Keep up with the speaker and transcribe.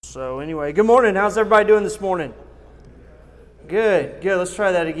So anyway, good morning. How's everybody doing this morning? Good. Let's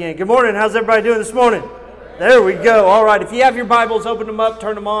try that again. Good morning. How's everybody doing this morning? There we go. All right. If you have your Bibles, open them up,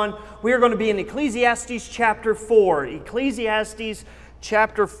 turn them on. We are going to be in Ecclesiastes chapter 4. Ecclesiastes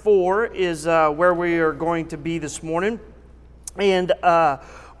chapter 4 is where we are going to be this morning. And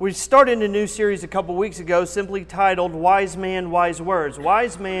we started a new series a couple weeks ago simply titled Wise Man, Wise Words.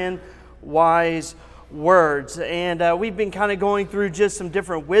 Wise Man, Wise Words. And we've been kind of going through just some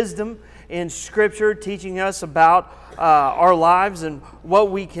different wisdom in Scripture, teaching us about our lives and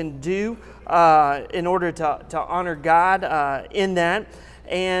what we can do in order to honor God in that.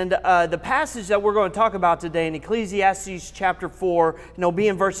 And the passage that we're going to talk about today in Ecclesiastes chapter 4, and it'll be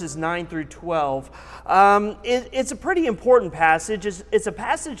in verses 9 through 12. It's a pretty important passage. It's a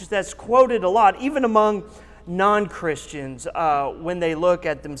passage that's quoted a lot, even among non-Christians, when they look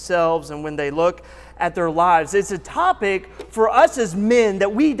at themselves and when they look at their lives. It's a topic for us as men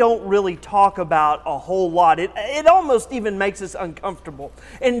that we don't really talk about a whole lot. It almost even makes us uncomfortable.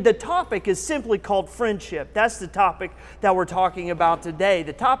 And the topic is simply called friendship. That's the topic that we're talking about today.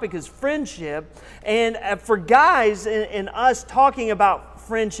 The topic is friendship. And for guys and us talking about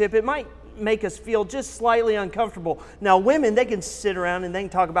friendship, it might make us feel just slightly uncomfortable. Now, women, they can sit around and they can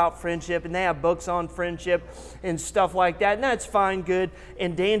talk about friendship, and they have books on friendship and stuff like that, and that's fine, good,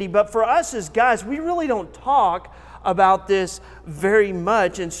 and dandy. But for us as guys, we really don't talk about this very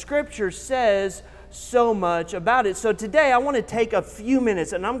much, and Scripture says so much about it. So today, I want to take a few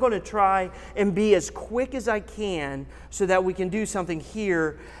minutes, and I'm going to try and be as quick as I can so that we can do something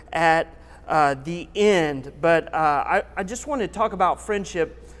here at the end. But I just want to talk about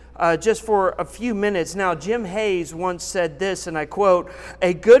friendship just for a few minutes. Now, Jim Hayes once said this, and I quote,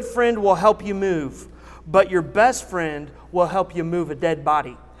 "A good friend will help you move, but your best friend will help you move a dead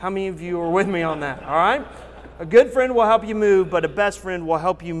body." How many of you are with me on that? All right? A good friend will help you move, but a best friend will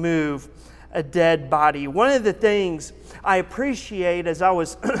help you move a dead body. One of the things I appreciate as I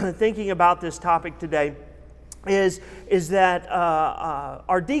was thinking about this topic today is that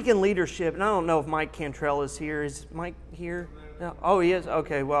our deacon leadership, and I don't know if Mike Cantrell is here. Is Mike here? No. Oh, he is?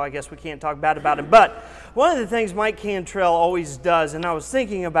 Okay, well, I guess we can't talk bad about him. But one of the things Mike Cantrell always does, and I was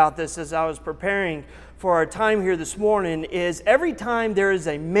thinking about this as I was preparing for our time here this morning, is every time there is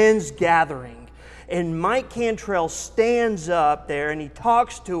a men's gathering and Mike Cantrell stands up there and he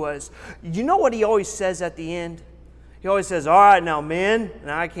talks to us, you know what he always says at the end? He always says, "All right, now, men," and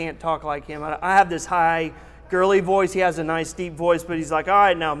I can't talk like him. I have this high, girly voice. He has a nice, deep voice, but he's like, "All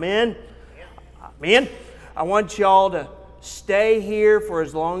right, now, men, I want y'all to stay here for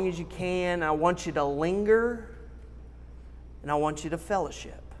as long as you can. I want you to linger, and I want you to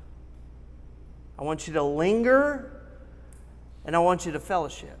fellowship. I want you to linger, and I want you to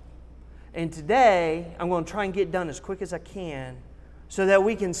fellowship." And today, I'm going to try and get done as quick as I can so that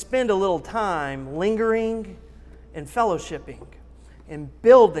we can spend a little time lingering and fellowshipping and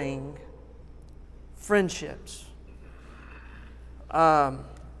building friendships.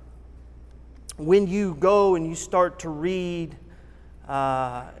 When you go and you start to read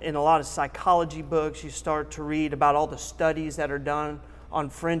in a lot of psychology books, you start to read about all the studies that are done on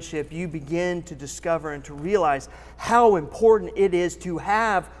friendship, you begin to discover and to realize how important it is to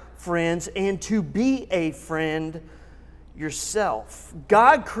have friends and to be a friend yourself.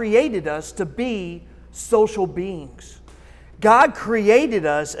 God created us to be social beings. God created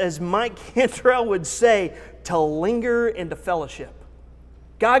us, as Mike Cantrell would say, to linger and to fellowship.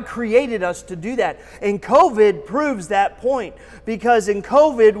 God created us to do that. And COVID proves that point. Because in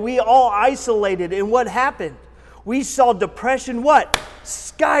COVID, we all isolated. And what happened? We saw depression,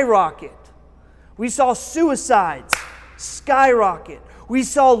 skyrocket. We saw suicides skyrocket. We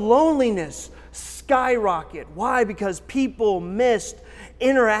saw loneliness skyrocket. Why? Because people missed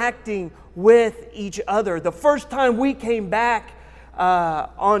interacting with each other. The first time we came back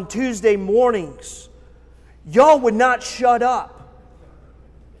on Tuesday mornings, y'all would not shut up.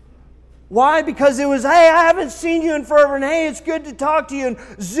 Why? Because it was, "Hey, I haven't seen you in forever," and "Hey, it's good to talk to you," and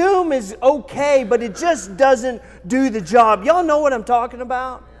Zoom is okay, but it just doesn't do the job. Y'all know what I'm talking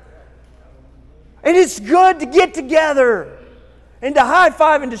about? And it's good to get together and to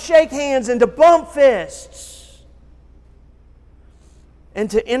high-five and to shake hands and to bump fists and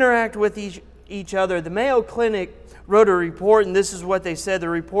to interact with each other. The Mayo Clinic wrote a report, and this is what they said. The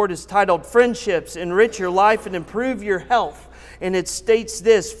report is titled, "Friendships Enrich Your Life and Improve Your Health." And it states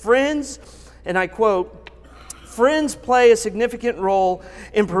this: friends, and I quote, Friends play a significant role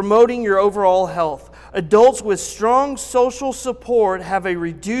in promoting your overall health. Adults with strong social support have a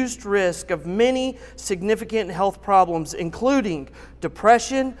reduced risk of many significant health problems, including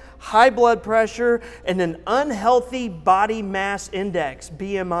depression, high blood pressure, and an unhealthy body mass index,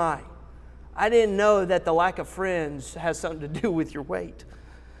 BMI. I didn't know that the lack of friends has something to do with your weight.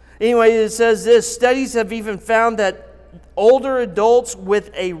 Anyway, it says this: studies have even found that older adults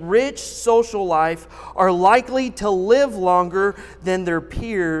with a rich social life are likely to live longer than their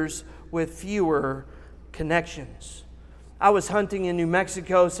peers with fewer connections. I was hunting in New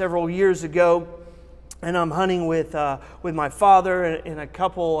Mexico several years ago, and I'm hunting with my father and a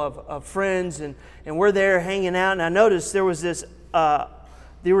couple of friends, and we're there hanging out, and I noticed there were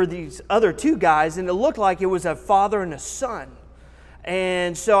these other two guys, and it looked like it was a father and a son.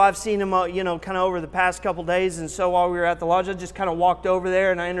 And so I've seen them, kind of over the past couple days. And so while we were at the lodge, I just kind of walked over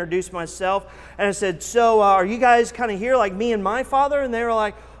there and I introduced myself. And I said, so are you guys kind of here like me and my father? And they were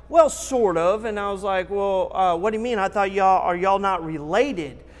like, well, sort of. And I was like, well, what do you mean? I thought y'all not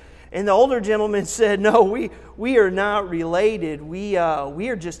related? And the older gentleman said, no, we are not related. We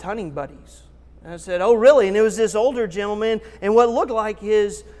are just hunting buddies. And I said, oh, really? And it was this older gentleman and what looked like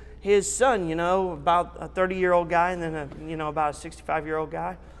his son, about a 30-year-old guy and then, about a 65-year-old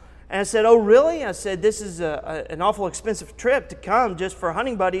guy. And I said, oh, really? I said, this is an awful expensive trip to come just for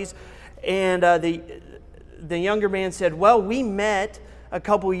hunting buddies. And the younger man said, well, we met a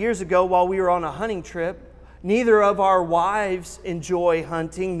couple years ago while we were on a hunting trip. Neither of our wives enjoy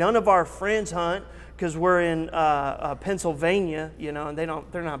hunting. None of our friends hunt because we're in Pennsylvania, and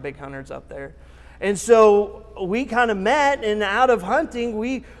they're not big hunters up there. And so we kind of met, and out of hunting,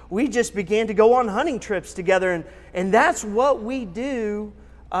 we just began to go on hunting trips together. And that's what we do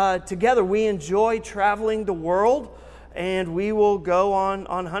together. We enjoy traveling the world, and we will go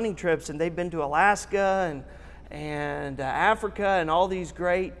on hunting trips. And they've been to Alaska and Africa and all these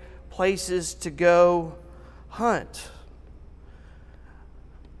great places to go hunt.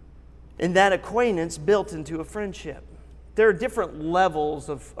 And that acquaintance built into a friendship. There are different levels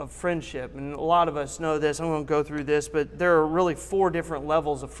of friendship, and a lot of us know this. I won't go through this, but there are really 4 different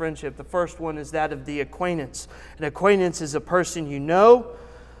levels of friendship. The first one is that of the acquaintance. An acquaintance is a person you know,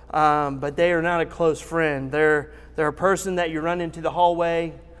 but they are not a close friend. They're a person that you run into in the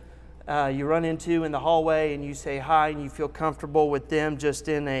hallway, and you say hi, and you feel comfortable with them just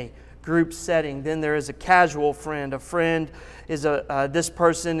in a group setting. Then there is a casual friend. A friend is this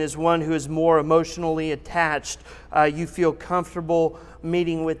person is one who is more emotionally attached. You feel comfortable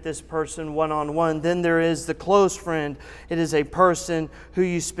meeting with this person one-on-one. Then there is the close friend. It is a person who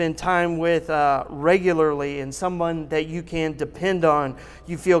you spend time with regularly and someone that you can depend on.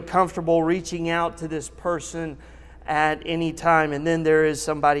 You feel comfortable reaching out to this person at any time. And then there is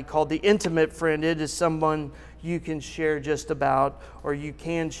somebody called the intimate friend. It is someone you can share just about, or you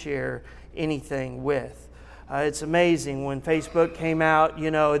can share anything with. It's amazing. When Facebook came out,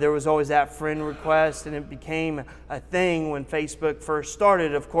 there was always that friend request, and it became a thing when Facebook first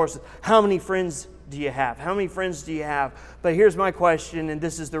started. Of course, how many friends do you have? How many friends do you have? But here's my question, and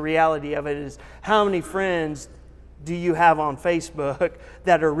this is the reality of it, is how many friends do you have on Facebook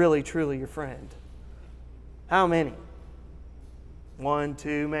that are really, truly your friend? How many? 1,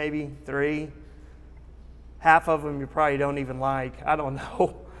 2, maybe 3? Half of them you probably don't even like. I don't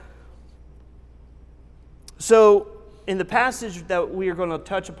know. So, in the passage that we are going to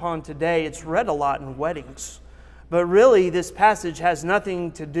touch upon today, it's read a lot in weddings. But really, this passage has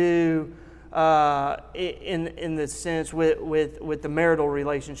nothing to do in the sense with the marital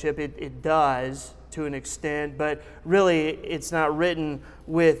relationship. It does to an extent, but really it's not written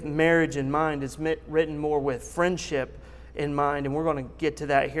with marriage in mind. It's written more with friendship in mind, and we're going to get to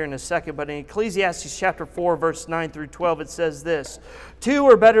that here in a second. But in Ecclesiastes chapter 4, verse 9 through 12, it says this: 2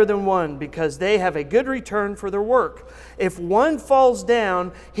 are better than 1 because they have a good return for their work. If one falls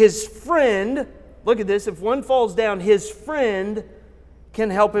down, his friend, look at this, if one falls down, his friend can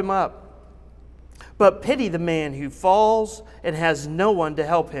help him up. But pity the man who falls and has no one to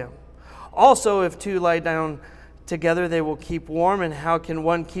help him. Also, if 2 lie down together, they will keep warm, and how can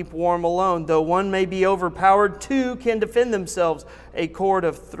one keep warm alone? Though one may be overpowered, 2 can defend themselves. A cord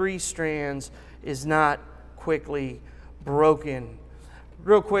of 3 strands is not quickly broken.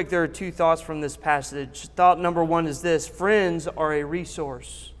 Real quick, there are 2 thoughts from this passage. Thought number 1 is this: friends are a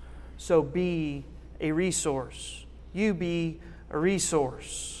resource. So be a resource. You be a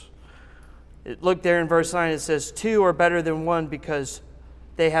resource. Look there in verse 9, it says, 2 are better than 1 because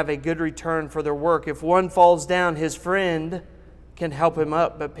they have a good return for their work. If one falls down, his friend can help him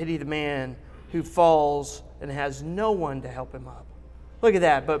up, but pity the man who falls and has no one to help him up. Look at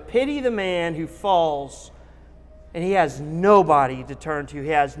that. But pity the man who falls And he has nobody to turn to. He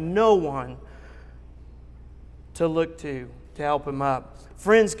has no one to look to help him up.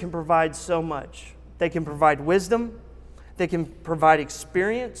 Friends can provide so much. They can provide wisdom. They can provide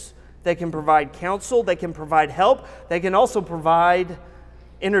experience. They can provide counsel. They can provide help. They can also provide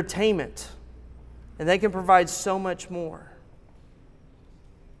entertainment. And they can provide so much more.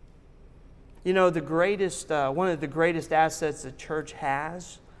 You know, one of the greatest assets the church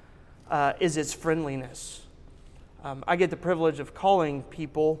has is its friendliness. I get the privilege of calling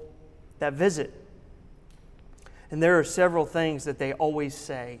people that visit. And there are several things that they always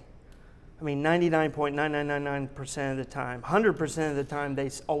say. I mean, 99.9999% of the time, 100% of the time,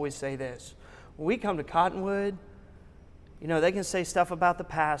 they always say this. When we come to Cottonwood, you know, they can say stuff about the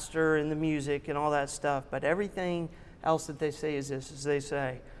pastor and the music and all that stuff, but everything else that they say is this, is they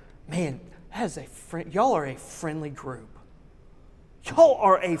say, man, y'all are a friendly group. Y'all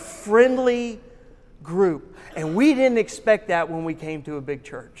are a friendly group. And we didn't expect that when we came to a big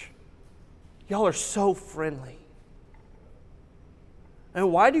church. Y'all are so friendly. And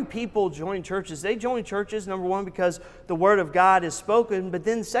why do people join churches? They join churches, number one, because the Word of God is spoken. But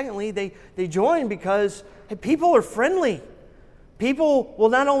then secondly, they join because people are friendly. People will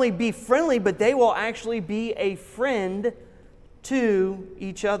not only be friendly, but they will actually be a friend to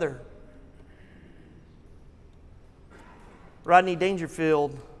each other. Rodney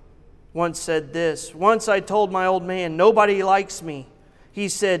Dangerfield once said this. Once I told my old man, nobody likes me. He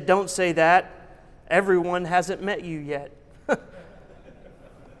said, don't say that. Everyone hasn't met you yet.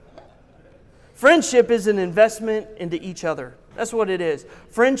 Friendship is an investment into each other. That's what it is.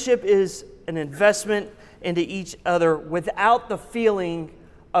 Friendship is an investment into each other without the feeling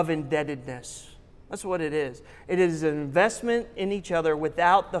of indebtedness. That's what it is. It is an investment in each other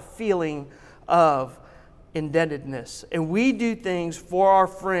without the feeling of indebtedness. And we do things for our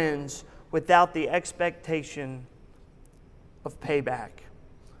friends without the expectation of payback.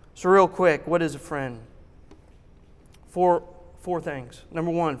 So real quick, what is a friend? Four things. Number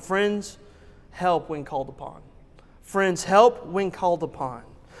one, friends help when called upon. Friends help when called upon.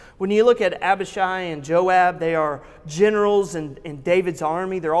 When you look at Abishai and Joab, they are generals in David's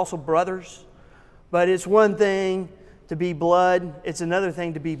army. They're also brothers. But it's one thing to be blood. It's another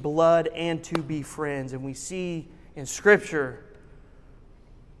thing to be blood and to be friends. And we see in Scripture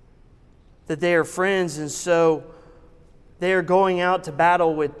that they are friends. And so they are going out to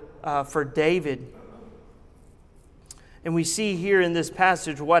battle for David. And we see here in this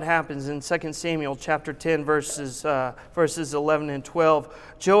passage what happens in 2 Samuel chapter 10, verses 11 and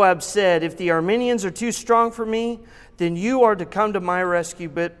 12. Joab said, if the Arameans are too strong for me, then you are to come to my rescue.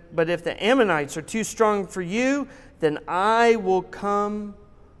 But if the Ammonites are too strong for you, then I will come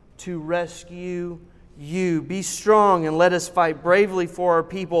to rescue you. Be strong and let us fight bravely for our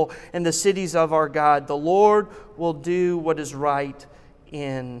people and the cities of our God. The Lord will do what is right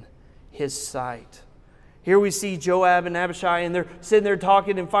in His sight. Here we see Joab and Abishai, and they're sitting there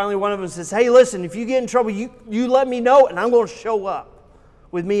talking, and finally one of them says, hey, listen, if you get in trouble, you let me know, and I'm going to show up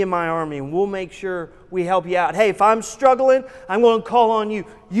with me and my army, and we'll make sure we help you out. Hey, if I'm struggling, I'm going to call on you.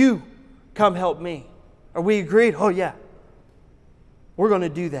 You come help me. Are we agreed? Oh, yeah. We're going to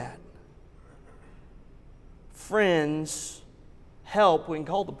do that. Friends help when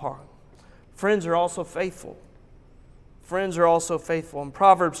called upon. Friends are also faithful. Friends are also faithful. In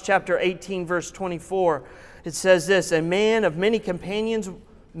Proverbs chapter 18, verse 24, it says this, a man of many companions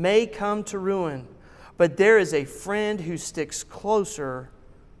may come to ruin, but there is a friend who sticks closer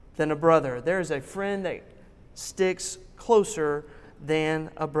than a brother. There is a friend that sticks closer than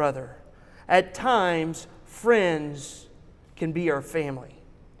a brother. At times, friends can be our family.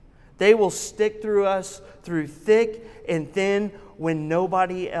 They will stick through us through thick and thin when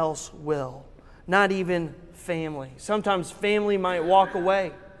nobody else will. Not even family. Sometimes family might walk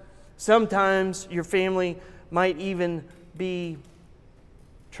away. Sometimes your family might even be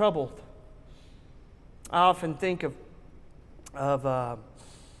troubled. I often think of Afshin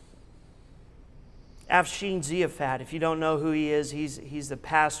Ziafat. If you don't know who he is, he's the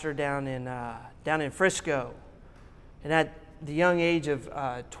pastor down in Frisco. And at the young age of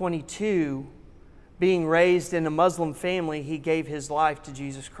 22, being raised in a Muslim family, he gave his life to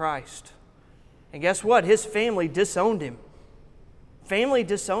Jesus Christ. And guess what? His family disowned him. Family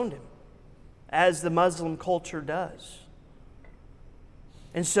disowned him, as the Muslim culture does.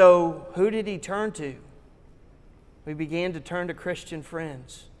 And so, who did he turn to? We began to turn to Christian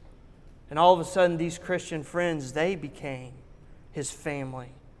friends. And all of a sudden, these Christian friends, they became his family.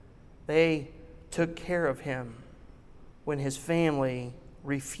 They took care of him when his family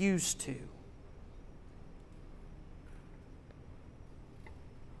refused to.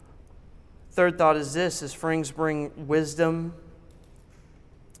 Third thought is this, is friends bring wisdom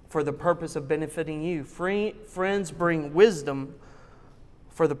for the purpose of benefiting you. Friends bring wisdom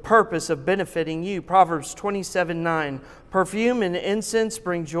for the purpose of benefiting you. Proverbs 27:9. Perfume and incense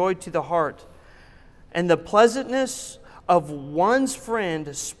bring joy to the heart, and the pleasantness of one's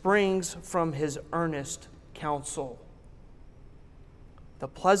friend springs from his earnest counsel. The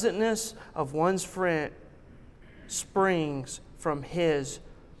pleasantness of one's friend springs from his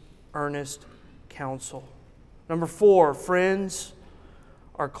earnest counsel. Number 4, friends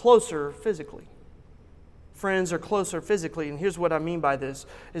are closer physically. Friends are closer physically, and here's what I mean by this,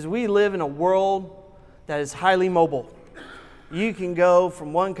 is we live in a world that is highly mobile. You can go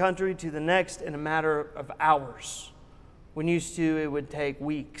from one country to the next in a matter of hours. When used to, it would take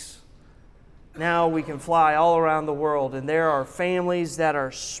weeks. Now we can fly all around the world, and there are families that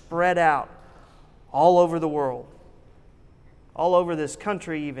are spread out all over the world. All over this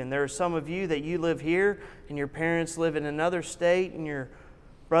country even. There are some of you that you live here, and your parents live in another state, and your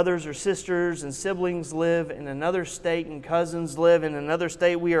brothers or sisters and siblings live in another state, and cousins live in another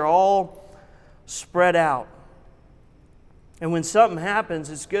state. We are all spread out. And when something happens,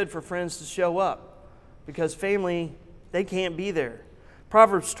 it's good for friends to show up, because family, they can't be there.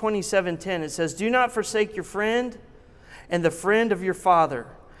 Proverbs 27:10, it says, "Do not forsake your friend and the friend of your father,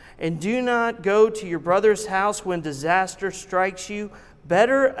 and do not go to your brother's house when disaster strikes you.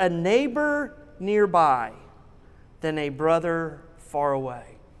 Better a neighbor nearby than a brother far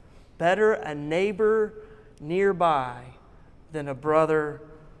away." Better a neighbor nearby than a brother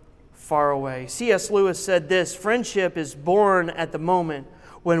far away. C.S. Lewis said this, friendship is born at the moment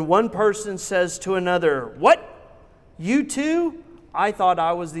when one person says to another, "What? You too? I thought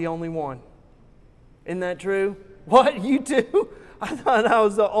I was the only one." Isn't that true? What? You too? I thought I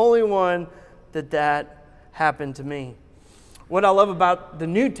was the only one that happened to me. What I love about the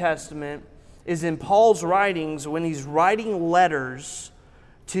New Testament is in Paul's writings, when he's writing letters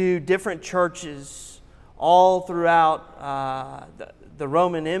to different churches all throughout the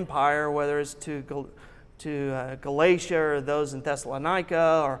Roman Empire, whether it's to Galatia or those in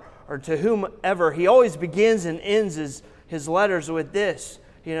Thessalonica or to whomever, he always begins and ends his letters with this,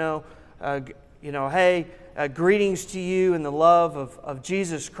 hey, greetings to you in the love of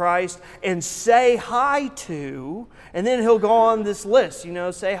Jesus Christ, and say hi to, and then he'll go on this list,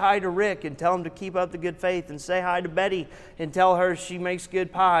 say hi to Rick and tell him to keep up the good faith, and say hi to Betty and tell her she makes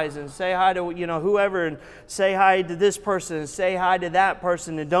good pies, and say hi to whoever, and say hi to this person, and say hi to that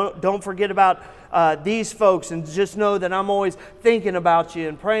person, and don't forget about these folks, and just know that I'm always thinking about you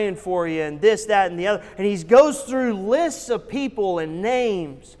and praying for you, and this, that, and the other. And he goes through lists of people and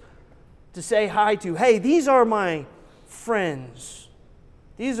names to say hi to. Hey, these are my friends.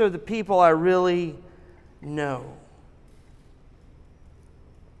 These are the people I really know.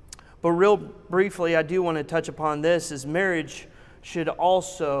 But real briefly, I do want to touch upon this, is marriage should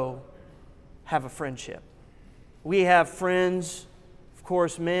also have a friendship. We have friends, of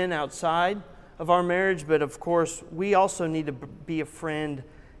course, men outside of our marriage, but of course, we also need to be a friend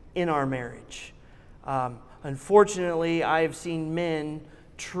in our marriage. Unfortunately, I have seen men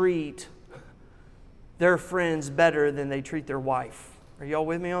treat their friends better than they treat their wife. Are y'all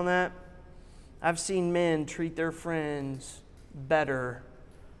with me on that? I've seen men treat their friends better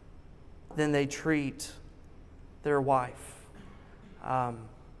than they treat their wife.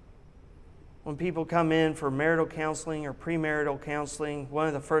 When people come in for marital counseling or premarital counseling, one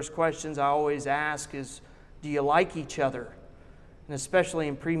of the first questions I always ask is, do you like each other? And especially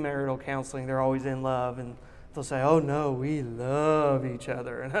in premarital counseling, they're always in love, and they'll say, "Oh no, we love each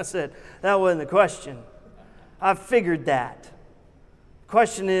other." And I said, that wasn't the question. I figured that. The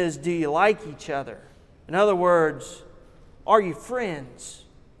question is, do you like each other? In other words, are you friends?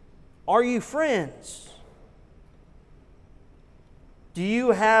 Are you friends? Do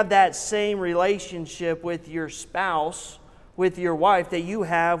you have that same relationship with your spouse, with your wife, that you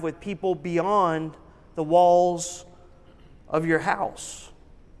have with people beyond the walls of your house?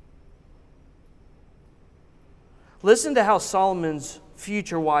 Listen to how Solomon's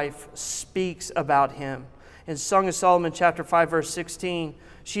future wife speaks about him. In Song of Solomon chapter 5, verse 16,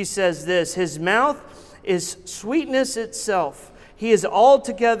 she says this, "His mouth is sweetness itself. He is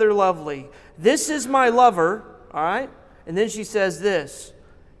altogether lovely. This is my lover," all right? And then she says this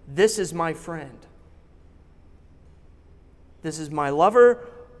is my friend. This is my lover,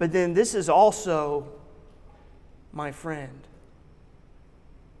 but then this is also my friend.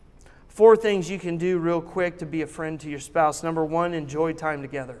 4 things you can do real quick to be a friend to your spouse. Number 1, enjoy time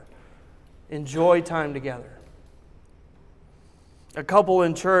together. Enjoy time together. A couple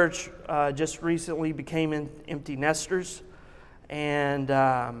in church just recently became empty nesters, and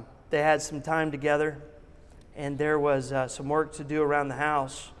they had some time together, and there was some work to do around the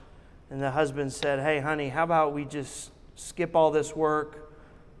house. And the husband said, "Hey, honey, how about we just skip all this work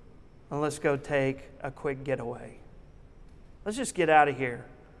and let's go take a quick getaway. Let's just get out of here.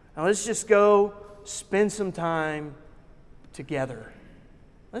 And let's just go spend some time together.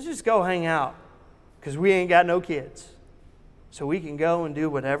 Let's just go hang out because we ain't got no kids. So we can go and do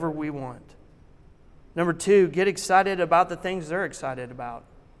whatever we want." Number 2, get excited about the things they're excited about.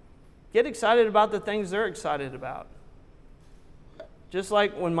 Get excited about the things they're excited about. Just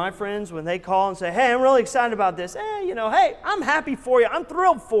like when my friends, when they call and say, "Hey, I'm really excited about this." Hey, I'm happy for you. I'm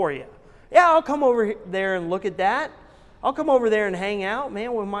thrilled for you. Yeah, I'll come over there and look at that. I'll come over there and hang out.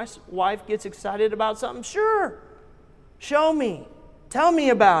 Man, when my wife gets excited about something, sure. Show me. Tell me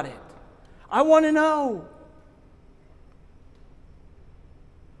about it. I want to know.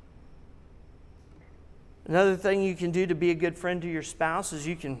 Another thing you can do to be a good friend to your spouse is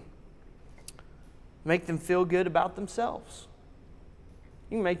you can make them feel good about themselves.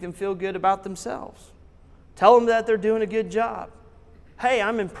 You can make them feel good about themselves. Tell them that they're doing a good job. "Hey,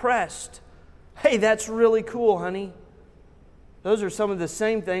 I'm impressed." "Hey, that's really cool, honey." Those are some of the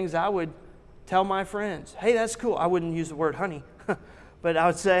same things I would tell my friends. "Hey, that's cool." I wouldn't use the word honey, but I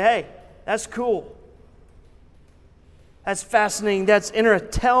would say, "Hey, that's cool. That's fascinating. That's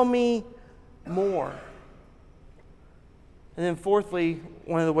interesting. Tell me more." And then fourthly,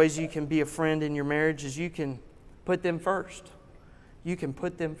 one of the ways you can be a friend in your marriage is you can put them first. You can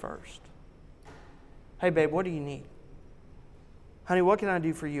put them first. "Hey, babe, what do you need? Honey, what can I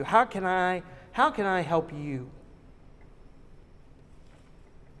do for you? How can I help you?"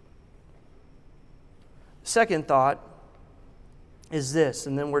 Second thought is this,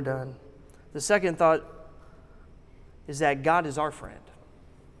 and then we're done. The second thought is that God is our friend.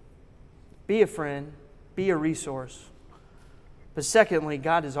 Be a friend. Be a resource. But secondly,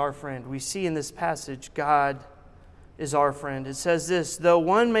 God is our friend. We see in this passage, God is our friend. It says this: "Though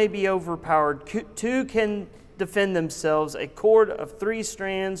one may be overpowered, two can defend themselves. A cord of 3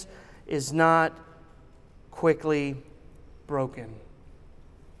 strands is not quickly broken."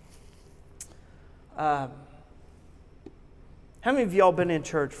 How many of y'all been in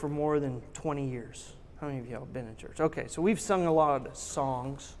church for more than 20 years? How many of y'all been in church? Okay, so we've sung a lot of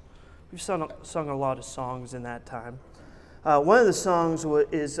songs. We've sung a lot of songs in that time. One of the songs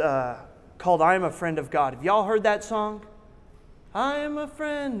is called "I Am a Friend of God." Have y'all heard that song? I am a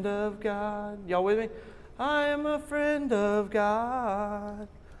friend of God. Y'all with me? I am a friend of God.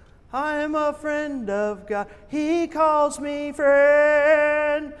 I am a friend of God. He calls me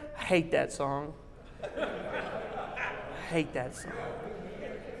friend. I hate that song. Hate that song.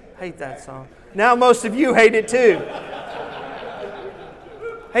 Hate that song. Now most of you hate it too.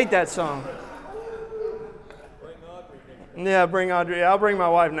 Hate that song. Yeah, bring Audrey. I'll bring my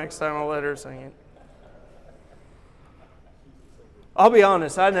wife next time. I'll let her sing it. I'll be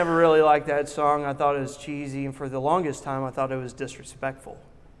honest, I never really liked that song. I thought it was cheesy, and for the longest time I thought it was disrespectful.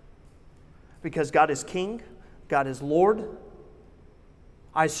 Because God is King, God is Lord,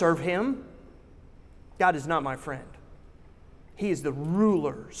 I serve Him. God is not my friend. He is the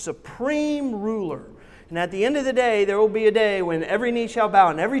ruler, supreme ruler. And at the end of the day, there will be a day when every knee shall bow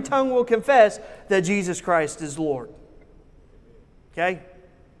and every tongue will confess that Jesus Christ is Lord. Okay?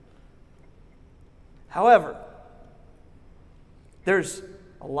 However, there's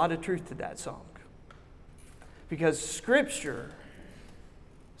a lot of truth to that song. Because Scripture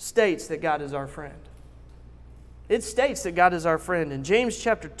states that God is our friend. It states that God is our friend. In James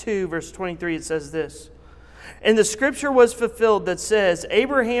chapter 2, verse 23, it says this: "And the Scripture was fulfilled that says,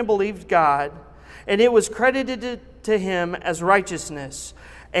 Abraham believed God, and it was credited to him as righteousness,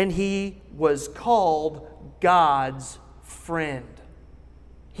 and he was called God's friend."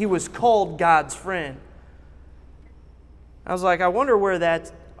 He was called God's friend. I was like, I wonder where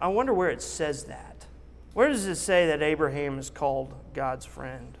it says that. Where does it say that Abraham is called God's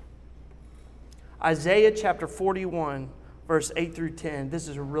friend? Isaiah chapter 41, verse 8 through 10. This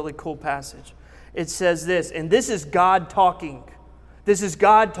is a really cool passage. It says this, and this is God talking. This is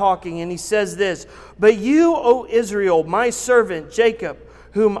God talking, and He says this: "But you, O Israel, my servant Jacob,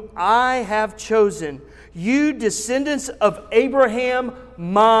 whom I have chosen, you descendants of Abraham,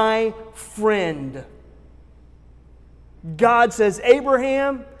 my friend." God says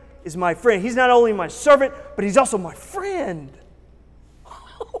Abraham is my friend. He's not only my servant, but he's also my friend.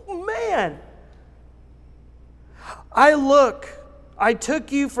 Oh, man. I I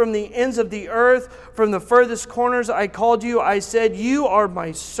took you from the ends of the earth, from the furthest corners I called you. I said, you are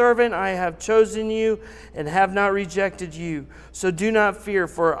my servant. I have chosen you and have not rejected you. So do not fear,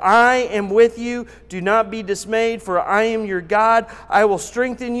 for I am with you. Do not be dismayed, for I am your God. I will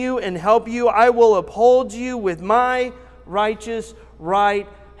strengthen you and help you. I will uphold you with my righteous right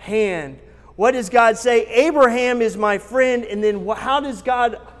hand. What does God say? Abraham is my friend. And then how does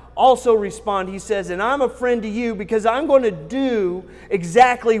God also respond? He says, and I'm a friend to you because I'm going to do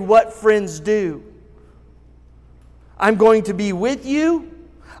exactly what friends do. I'm going to be with you.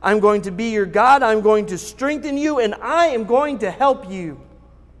 I'm going to be your God. I'm going to strengthen you, and I am going to help you.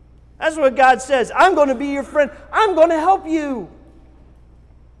 That's what God says. I'm going to be your friend. I'm going to help you.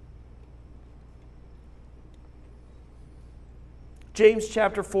 James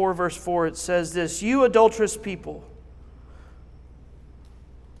chapter 4, verse 4, it says this, you adulterous people,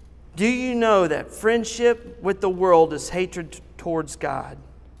 do you know that friendship with the world is hatred towards God?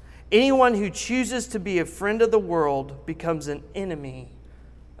 Anyone who chooses to be a friend of the world becomes an enemy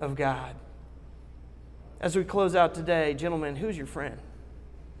of God. As we close out today, gentlemen, who's your friend?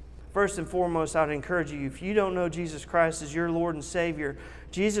 First and foremost, I would encourage you, if you don't know Jesus Christ as your Lord and Savior,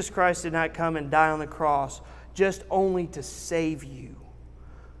 Jesus Christ did not come and die on the cross just only to save you,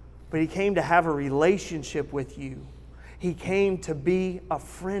 but He came to have a relationship with you. He came to be a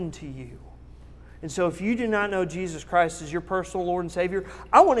friend to you. And so if you do not know Jesus Christ as your personal Lord and Savior,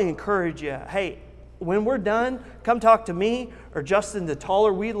 I want to encourage you, hey, when we're done, come talk to me or Justin the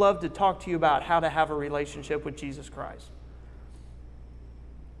Taller. We'd love to talk to you about how to have a relationship with Jesus Christ.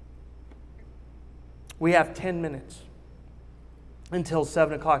 We have 10 minutes until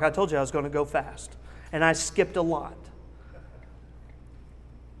 7 o'clock. I told you I was going to go fast, and I skipped a lot.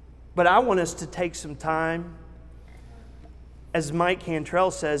 But I want us to take some time, as Mike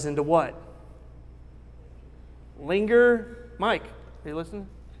Cantrell says, into what? Linger. Mike, are you listening?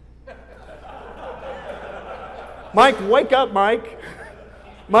 Mike, wake up, Mike.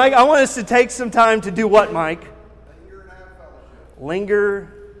 Mike, I want us to take some time to do what, Mike?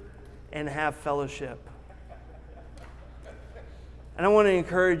 Linger and have fellowship. And I want to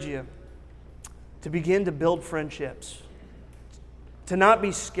encourage you to begin to build friendships, to not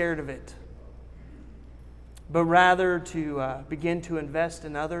be scared of it, but rather to begin to invest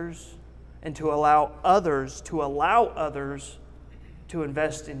in others and to allow others to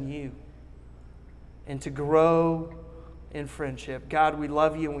invest in you and to grow in friendship. God, we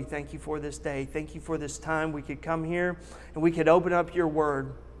love you and we thank you for this day. Thank you for this time we could come here and we could open up your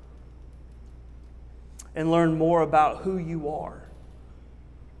word and learn more about who you are.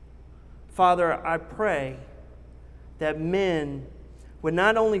 Father, I pray that men would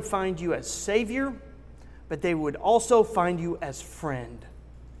not only find you as Savior, but they would also find you as friend.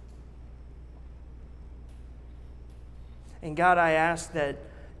 And God, I ask that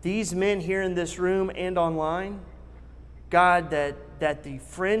these men here in this room and online, God, that the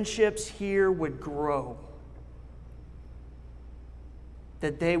friendships here would grow,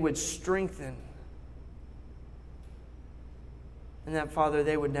 that they would strengthen, and that, Father,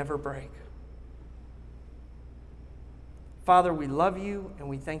 they would never break. Father, we love you and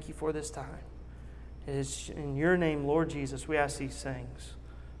we thank you for this time. It is in your name, Lord Jesus, we ask these things.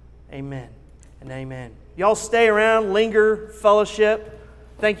 Amen and amen. Y'all stay around, linger, fellowship.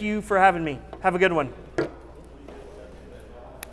 Thank you for having me. Have a good one.